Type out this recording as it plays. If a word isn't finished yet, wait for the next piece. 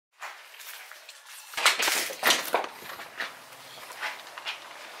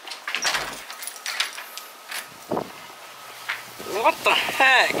What the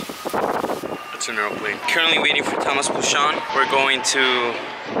heck? It's an airplane. Currently waiting for Thomas Bouchon. We're going to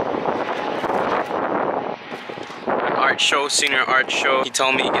an art show, senior art show. He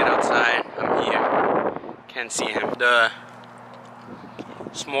told me to get outside. I'm here. Can't see him. The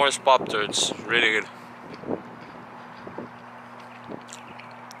s'mores Pop-Tarts, really good.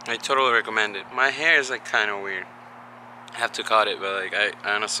 I totally recommend it. My hair is like kind of weird. I have to cut it, but like I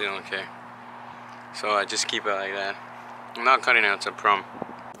honestly don't care. So I just keep it like that. I'm not cutting it out to prom.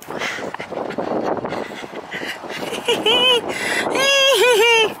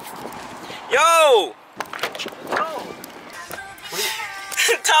 Yo!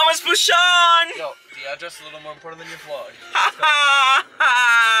 Thomas Bouchon! Yo, the address is a little more important than your vlog.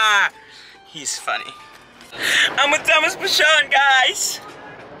 He's funny. I'm with Thomas Bouchon, guys!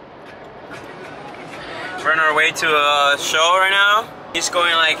 We're on our way to a show right now. He's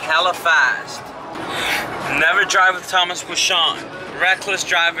going like hella fast. Never drive with Thomas Bouchon. Reckless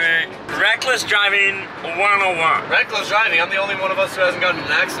driving 101. Reckless driving, I'm the only one of us who hasn't gotten in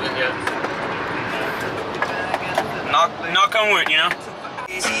an accident yet. Knock on wood, you know? I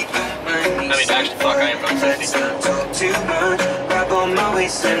mean, actually, fuck, I am from 60. Wrap on my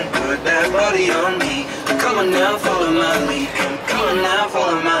waist and put that body on me. Come on now, follow my lead. Come on now,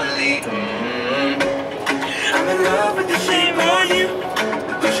 follow my lead. I'm in love with the shape of you.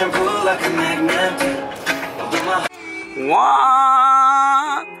 Push and pull like a magnet. What?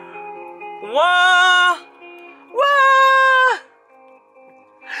 What? What?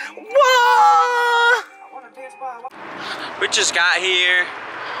 What? We just got here.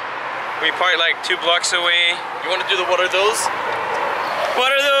 We parked like 2 blocks away. You want to do the what are those?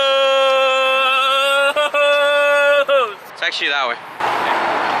 What are those? It's actually that way.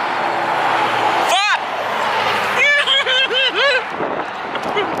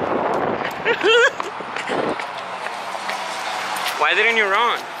 Why didn't you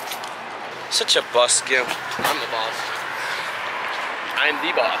run? Such a buskill. I'm the boss. I'm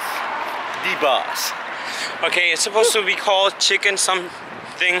the boss. The boss. Okay, it's supposed to be called chicken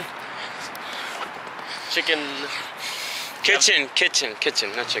something. Chicken. Kitchen,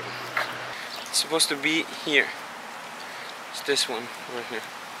 not chicken. It's supposed to be here. It's this one right here.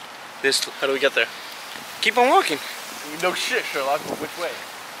 This. How do we get there? Keep on walking. No shit, Sherlock, but which way?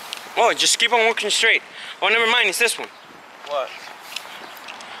 Oh, just keep on walking straight. Oh, never mind, it's this one. What?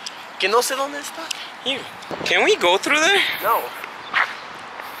 Que no sé dónde está? Here. Can we go through there? No.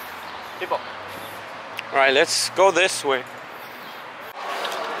 People. Alright, let's go this way.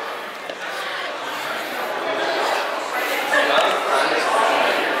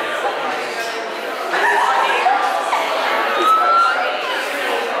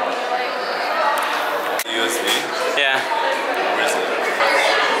 USB? Yeah. Where is it?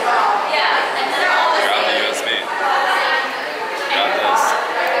 Grab the USB. Grab this.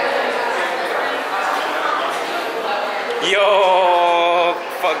 Yo,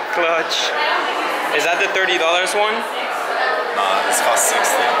 fuck clutch. Is that the $30 one? Nah, this costs 60.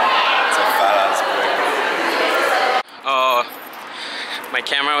 It's a fat ass brick. Oh, my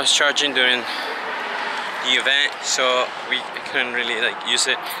camera was charging during the event, so I couldn't really like use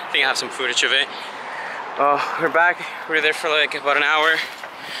it. I think I have some footage of it. We're back. We were there for like about an hour,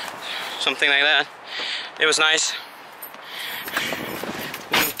 something like that. It was nice.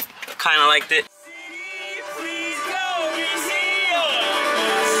 Kind of liked it.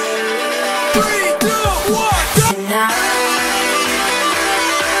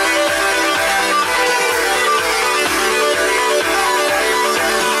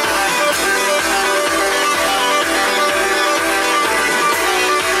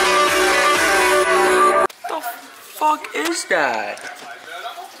 What the fuck is that?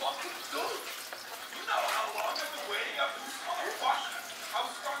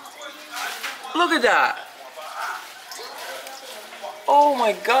 Look at that. Oh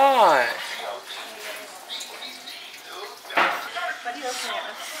my god.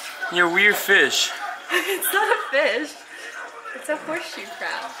 You're a weird fish. It's not a fish. It's a horseshoe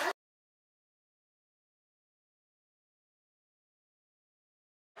crab.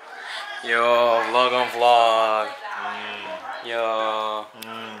 Yo, vlog on vlog. Yo.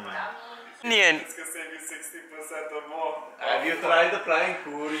 Indian. This can save you 60% or more. Have you tried applying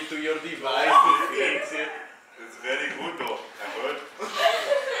Curry to your device to fix it? It's very good though, I heard.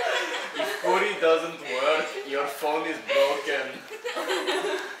 If Curry doesn't work, your phone is broken.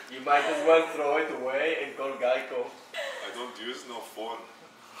 You might as well throw it away and call Geico. I don't use no phone.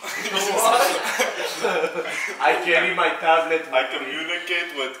 I carry my tablet with I me.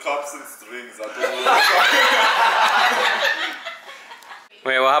 communicate with cups and strings. I don't know.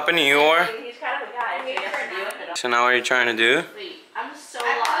 Wait, what happened to you? He's kind of a guy, so you have to deal with it. So now what are you trying to do?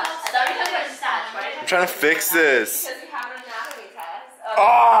 trying to fix this. Because you have an anatomy test.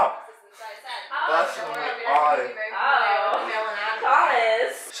 Ah! Oh, That's in my eye.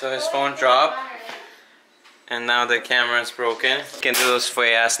 Thomas. So his phone dropped, and now the camera is broken. You can do those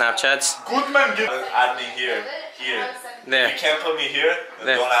fake ass Snapchats. Good man, add me here. Here. There. You can't put me here, then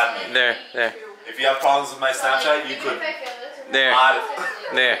There. don't add me. There. There. If you have problems with my Snapchat, you could There. add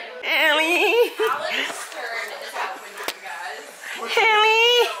it. There. Ellie.